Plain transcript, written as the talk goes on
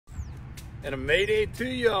And a Mayday to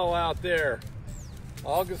y'all out there.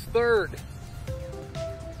 August 3rd,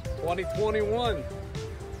 2021.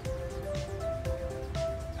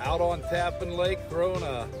 Out on Tappan Lake throwing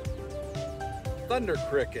a thunder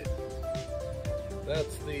cricket.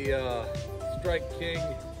 That's the Strike King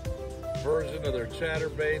version of their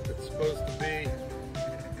chatterbait that's supposed to be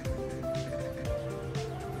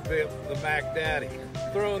the Mac Daddy.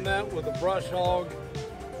 Throwing that with a brush hog,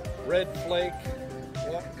 red flake,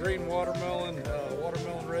 green watermelon,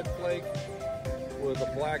 watermelon red flake with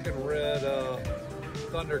a black and red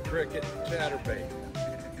thunder cricket chatterbait.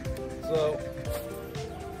 So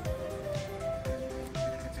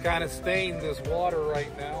it's kind of stained this water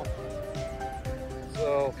right now.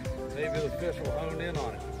 So maybe the fish will hone in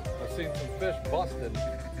on it. I've seen some fish busted.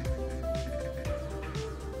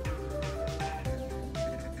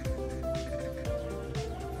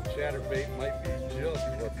 Chatterbait might be just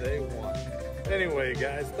what they want. Anyway,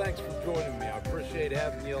 guys, thanks for joining me. I appreciate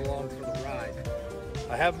having you along for the ride.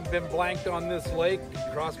 I haven't been blanked on this lake.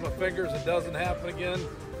 Cross my fingers it doesn't happen again,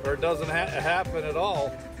 or it doesn't happen at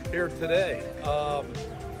all here today. I'm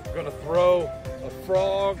going to throw a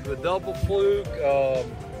frog, the double fluke,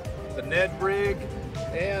 the Ned rig,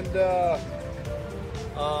 and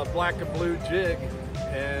black and blue jig,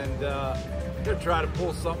 and going to try to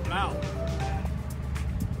pull something out.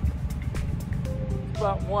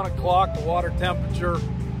 About 1 o'clock, the water temperature,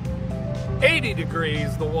 80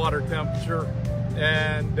 degrees the water temperature,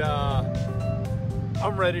 and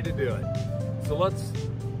I'm ready to do it. So let's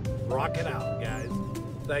rock it out, guys.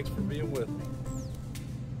 Thanks for being with me.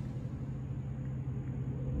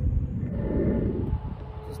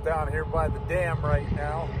 Just down here by the dam right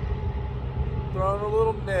now, throwing a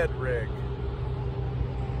little Ned rig.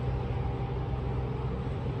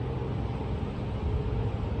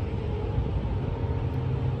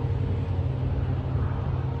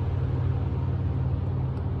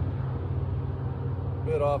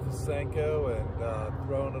 Bit off a Senko and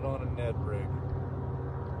throwing it on a Ned rig.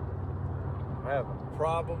 I'm having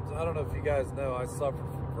problems. I don't know if you guys know, I suffer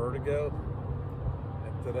from vertigo,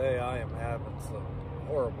 and today I am having some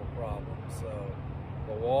horrible problems. So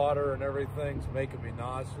the water and everything's making me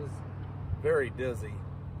nauseous, very dizzy,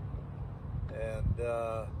 and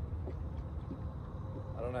I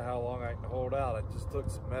don't know how long I can hold out. I just took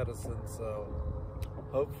some medicine, so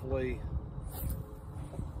hopefully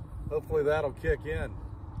that'll kick in.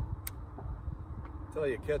 I tell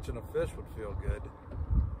you, catching a fish would feel good.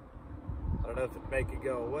 I don't know if it'd make it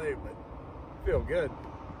go away, but feel good.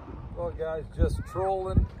 Well, guys, just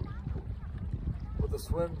trolling with a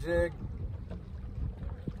swim jig.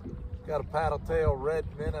 Got a paddle tail red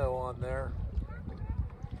minnow on there.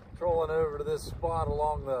 Trolling over to this spot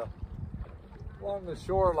along the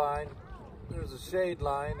shoreline. There's a shade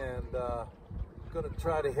line, and gonna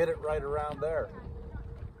try to hit it right around there.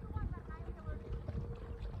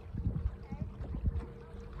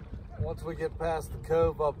 Once we get past the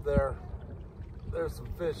cove up there, there's some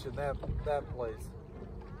fish in that place.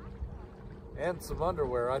 And some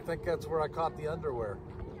underwear. I think that's where I caught the underwear.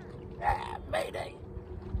 Ah, Mayday.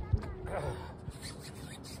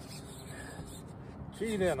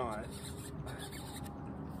 Keyed in on it.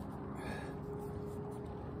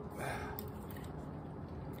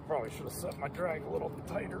 Probably should have set my drag a little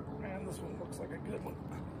tighter. Man, this one looks like a good one.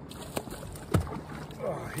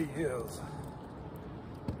 Oh, he is.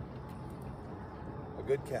 A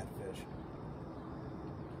good catfish.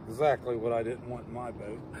 Exactly what I didn't want in my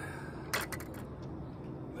boat.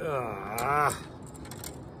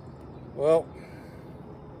 Well,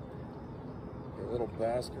 you little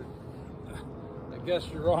bastard. I guess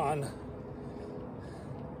you're on.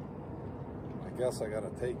 I guess I gotta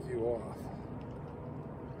take you off.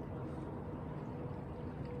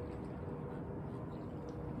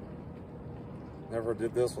 Never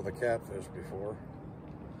did this with a catfish before.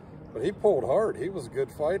 But he pulled hard. He was a good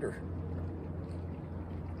fighter.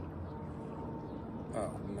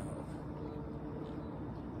 Oh, no.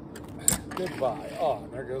 Goodbye. Oh,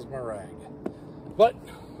 there goes my rag. But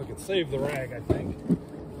we can save the rag, I think.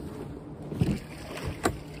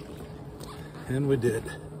 And we did.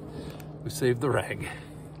 We saved the rag.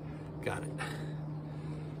 Got it.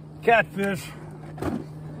 Catfish.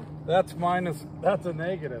 That's a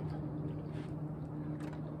negative.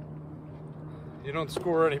 You don't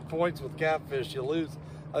score any points with catfish, you lose.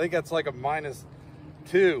 I think that's like a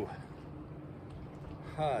 -2.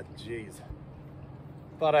 Ah, jeez.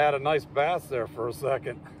 Thought I had a nice bass there for a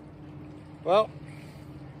second. Well,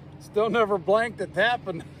 still never blanked at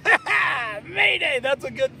Tappan. Mayday, that's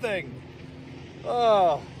a good thing.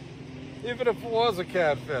 Oh, even if it was a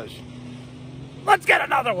catfish. Let's get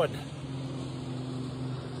another one.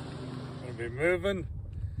 I'm gonna be moving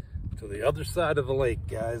to the other side of the lake,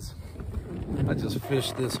 guys. I just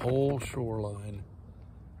fished this whole shoreline,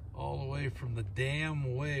 all the way from the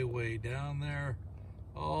dam way down there,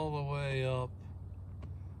 all the way up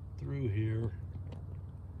through here,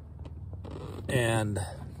 and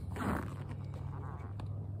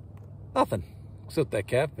nothing except that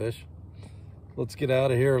catfish. Let's get out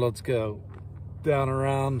of here. Let's go down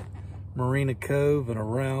around Marina Cove and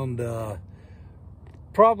around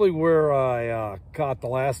probably where I caught the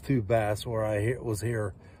last two bass, where I was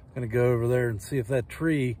here. I'm gonna go over there and see if that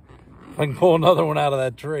tree, if I can pull another one out of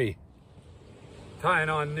that tree. Tying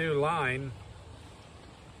on new line,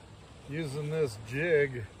 using this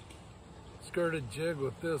jig, skirted jig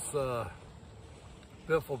with this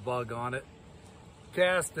biffle bug on it.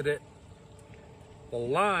 Casted it. The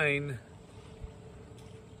line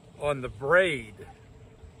on the braid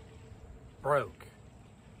broke,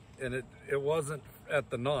 and it wasn't at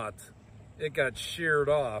the knots. It got sheared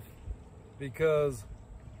off because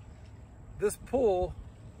this pull,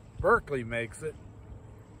 Berkeley makes it.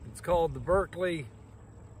 It's called the Berkeley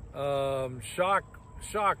shock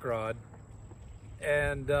rod,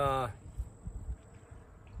 and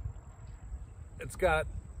it's got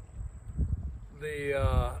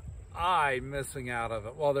the eye missing out of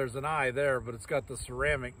it. Well, there's an eye there, but it's got the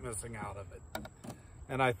ceramic missing out of it.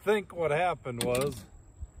 And I think what happened was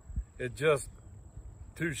it just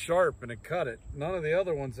too sharp and it cut it. None of the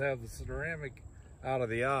other ones have the ceramic out of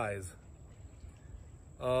the eyes.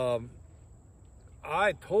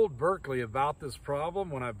 I told Berkeley about this problem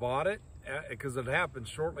when I bought it, because it happened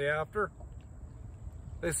shortly after.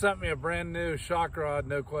 They sent me a brand new shock rod,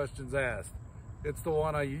 no questions asked. It's the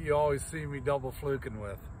one you always see me double fluking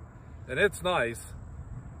with. And it's nice.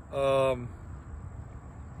 But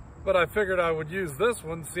I figured I would use this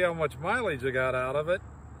one, see how much mileage I got out of it.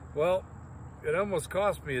 Well, it almost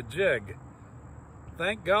cost me a jig.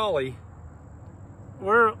 Thank golly,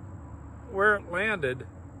 where it landed,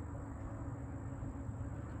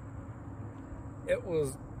 it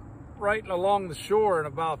was right along the shore in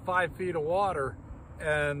about 5 feet of water,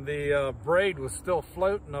 and the braid was still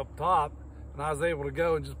floating up top, and I was able to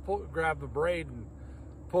go and just grab the braid and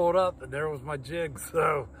pull it up, and there was my jig.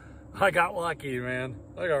 So I got lucky, man.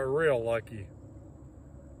 I got real lucky,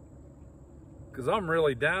 because I'm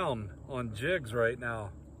really down on jigs right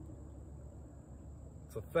now.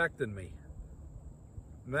 It's affecting me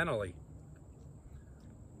mentally.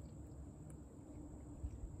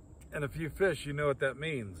 And if you fish, you know what that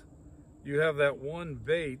means. You have that one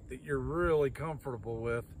bait that you're really comfortable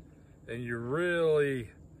with and you really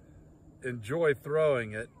enjoy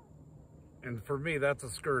throwing it. And for me, that's a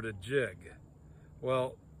skirted jig.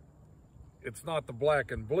 Well, it's not the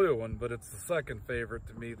black and blue one, but it's the second favorite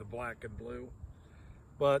to me, the black and blue.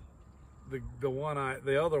 But the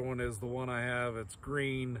other one is the one I have. It's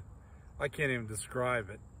green. I can't even describe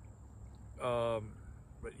it.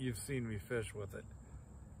 But you've seen me fish with it.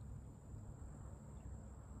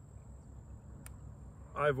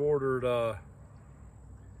 I've ordered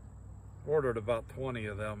about 20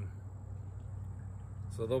 of them,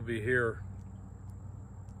 so they'll be here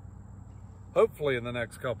hopefully in the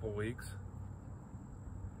next couple weeks.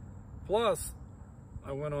 Plus,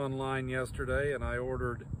 I went online yesterday and I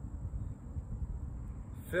ordered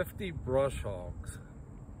 50 brush hogs,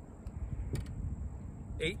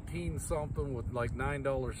 18 something with like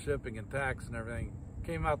 $9 shipping and tax and everything.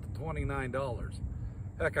 Came out to $29.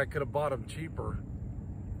 Heck, I could have bought them cheaper,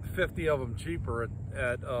 50 of them cheaper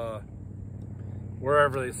at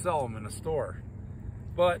wherever they sell them in a store.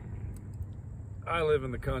 But I live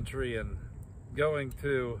in the country, and going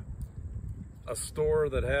to a store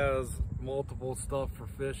that has multiple stuff for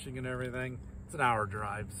fishing and everything, it's an hour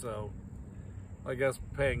drive, so I guess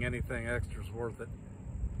paying anything extra is worth it.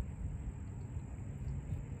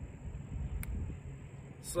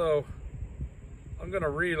 So I'm gonna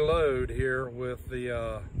reload here with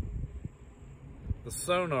the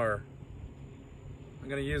sonar. I'm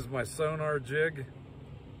gonna use my sonar jig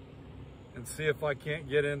and see if I can't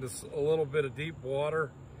get into a little bit of deep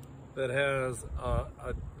water that has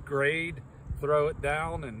a grade, throw it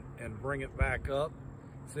down and bring it back up.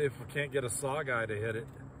 See if we can't get a saugeye to hit it.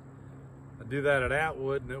 I do that at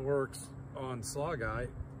Atwood and it works on saugeye.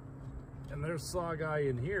 And there's saugeye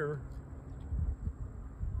in here.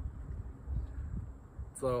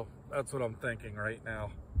 So that's what I'm thinking right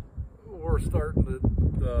now. We're starting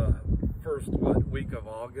the first week of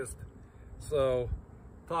August. So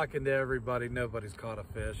talking to everybody, nobody's caught a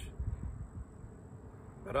fish.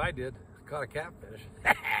 But I did, caught a catfish.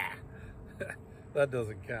 That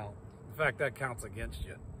doesn't count. In fact, that counts against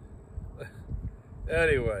you.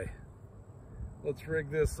 Anyway, Let's rig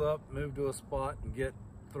this up, move to a spot, and get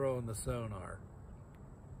throwing the sonar.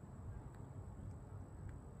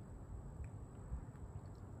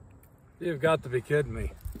 You've got to be kidding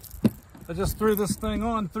me. I just threw this thing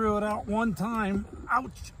on, threw it out one time.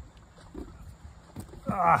 Ouch!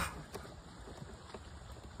 Ah.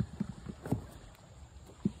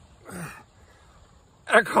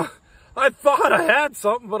 I thought I had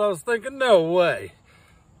something, but I was thinking, no way.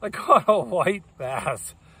 I caught a white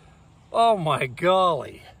bass. Oh my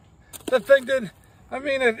golly. That thing did, I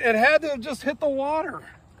mean, it had to have just hit the water.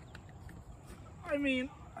 I mean,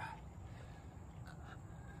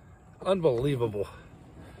 unbelievable.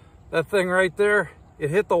 That thing right there, it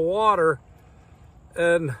hit the water,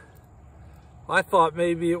 and I thought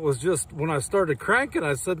maybe it was just, when I started cranking,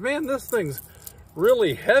 I said, man, this thing's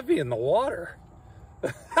really heavy in the water.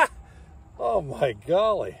 Oh my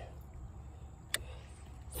golly.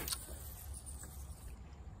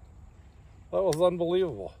 That was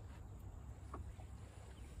unbelievable.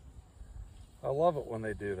 I love it when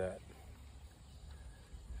they do that.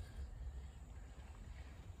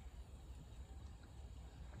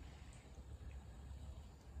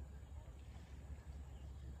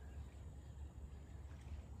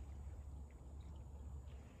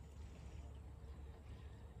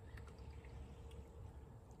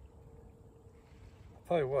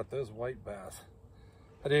 Tell you what, those white bass,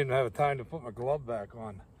 I didn't even have time to put my glove back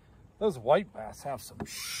on. Those white bass have some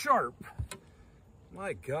sharp,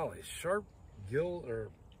 my golly, sharp gill or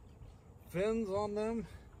fins on them.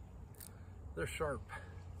 They're sharp.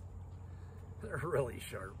 They're really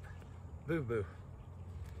sharp. Boo boo.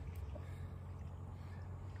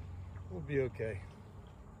 We'll be okay.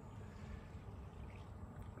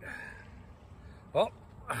 Well,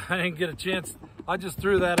 I didn't get a chance. I just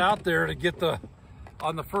threw that out there to get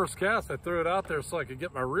on the first cast. I threw it out there so I could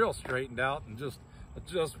get my reel straightened out and just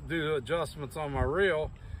do adjustments on my reel,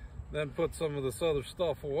 then put some of this other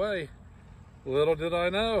stuff away. Little did I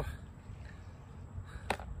know.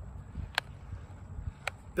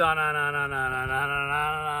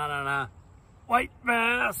 Da-na-na-na-na-na-na-na-na-na-na. White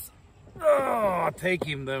bass. Oh, I'll take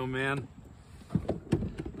him though, man.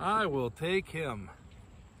 I will take him.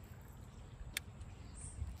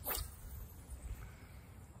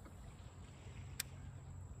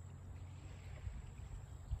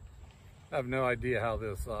 I have no idea how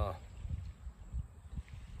this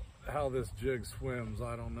jig swims.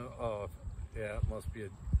 I don't know. Oh, yeah, it must be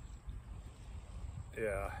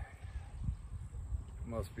it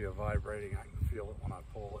must be a vibrating. I can feel it when I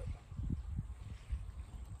pull it.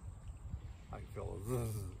 I can feel it.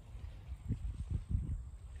 Zzz.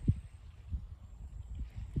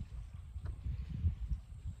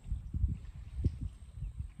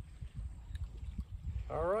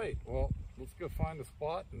 All right, well, let's go find a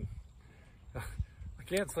spot, and I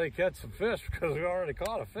can't say catch some fish because we already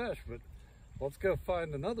caught a fish, but let's go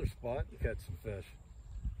find another spot and catch some fish.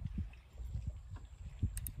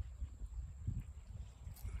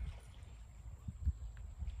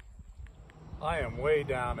 I am way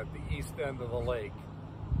down at the east end of the lake.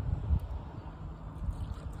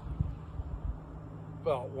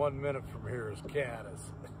 About 1 minute from here is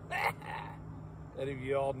Caddis. Any of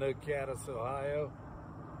you all know Caddis, Ohio?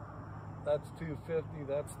 That's 250,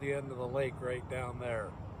 that's the end of the lake right down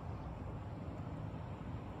there.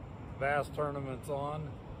 Bass tournament's on,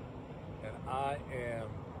 and I am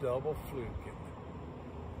double fluking.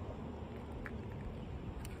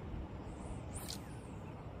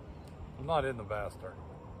 I'm not in the bass tournament,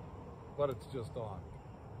 but it's just on.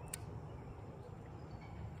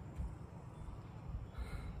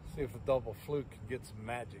 See if the double fluke can get some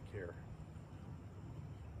magic here.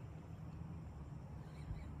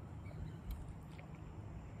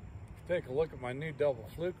 Take a look at my new double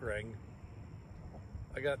fluke ring.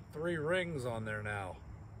 I got 3 rings on there now.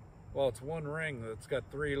 Well, it's one ring that's got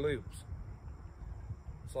 3 loops.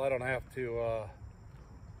 So I don't have to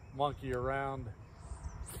monkey around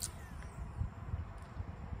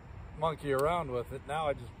with it. Now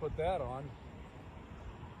I just put that on,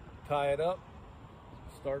 tie it up,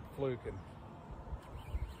 start fluking.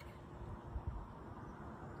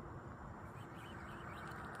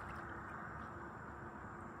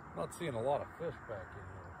 Not seeing a lot of fish back in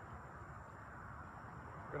here.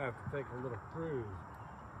 We're gonna have to take a little cruise.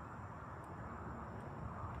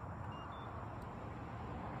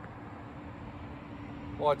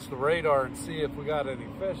 Watch the radar and see if we got any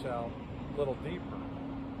fish out a little deeper.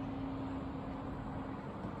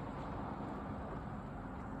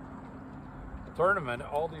 Tournament,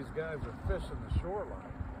 all these guys are fishing the shoreline.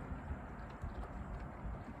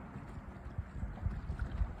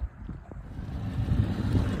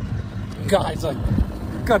 Guys, I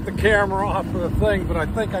cut the camera off of the thing, but I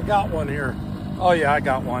think I got one here. Oh yeah, I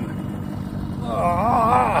got one.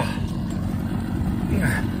 Ah.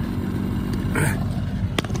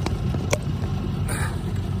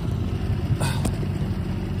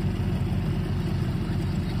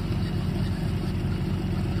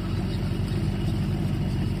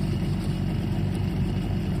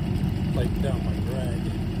 Light down my drag.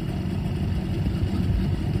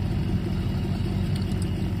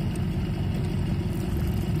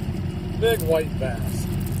 Big white bass.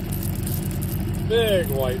 Big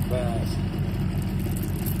white bass.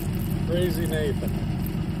 Crazy Nathan.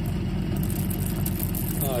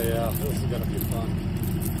 Oh yeah, this is gonna be fun.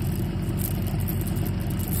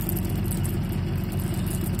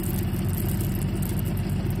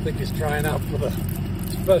 I think he's trying out for the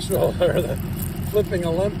special, or the flipping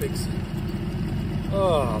Olympics.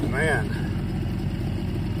 Oh man.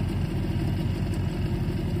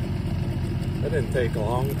 That didn't take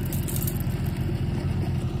long.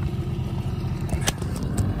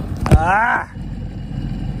 Ah!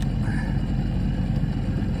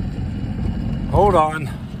 Hold on.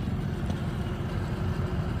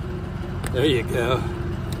 There you go.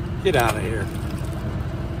 Get out of here.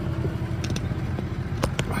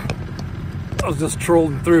 I was just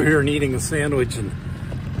trolling through here and eating a sandwich and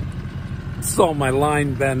saw my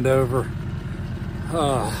line bend over.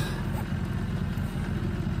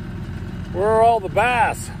 Where are all the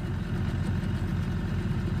bass?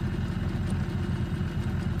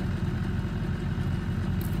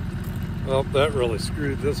 Well, that really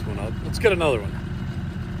screwed this one up. Let's get another one.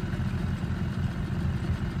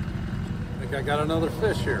 I think I got another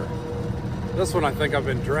fish here. This one, I think I've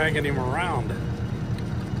been dragging him around.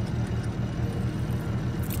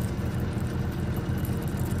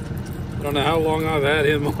 I don't know how long I've had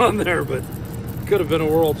him on there, but it could have been a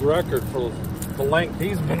world's record for the length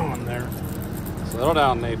he's been on there. Settle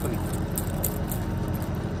down, Nathan.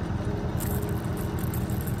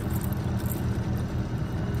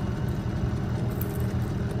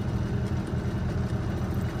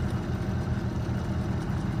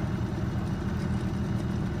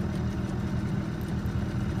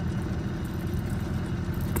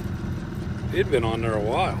 He'd been on there a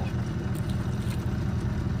while.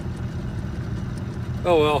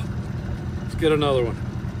 Oh well, let's get another one.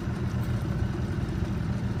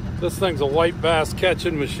 This thing's a white bass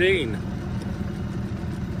catching machine.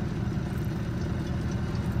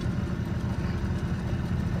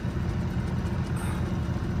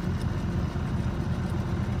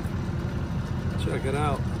 Check it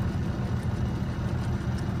out.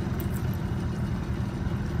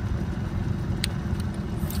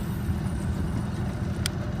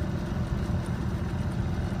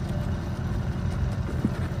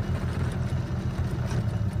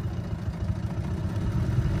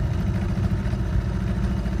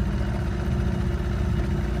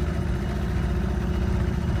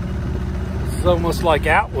 It's almost like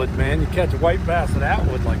Atwood, man. You catch white bass at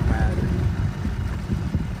Atwood like mad.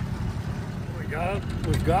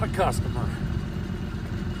 We've got a customer.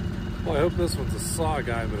 Well, I hope this one's a saw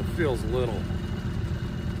guy, but it feels little.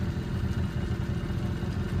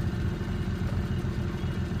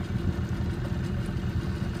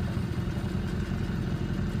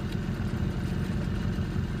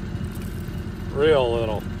 Real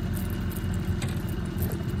little.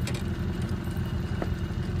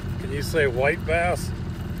 Can you say white bass?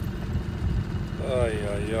 Ay,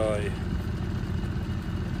 ay, ay.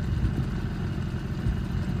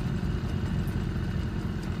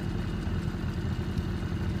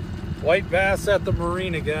 White bass at the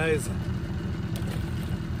marina, guys.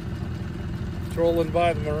 Trolling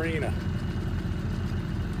by the marina.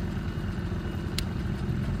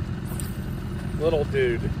 Little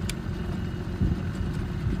dude.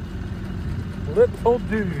 Little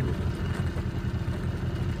dude.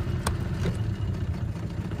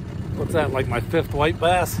 What's that, like my 5th white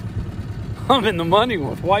bass? I'm in the money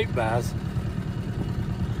with white bass.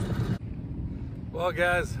 Well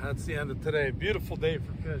guys, that's the end of today. Beautiful day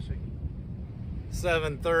for fishing.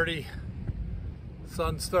 7:30.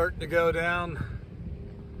 Sun's starting to go down.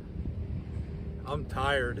 I'm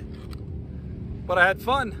tired. But I had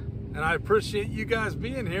fun, and I appreciate you guys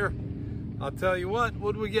being here. I'll tell you what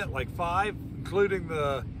did we get? Like 5, including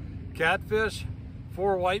the catfish,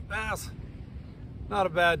 4 white bass. Not a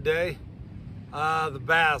bad day. The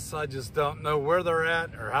bass, I just don't know where they're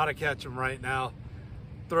at or how to catch them right now.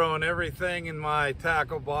 Throwing everything in my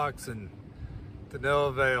tackle box and to no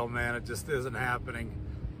avail, man. It just isn't happening.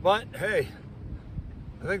 But hey,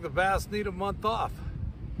 I think the bass need a month off.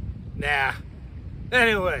 Nah.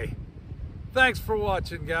 Anyway, thanks for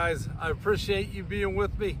watching, guys. I appreciate you being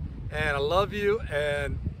with me, And I love you,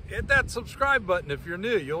 and hit that subscribe button if you're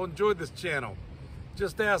new. You'll enjoy this channel.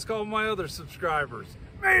 Just ask all my other subscribers.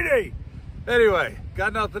 Mayday! Anyway,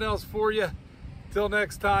 got nothing else for you. Till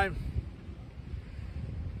next time,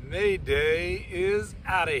 Mayday is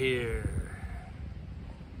out of here.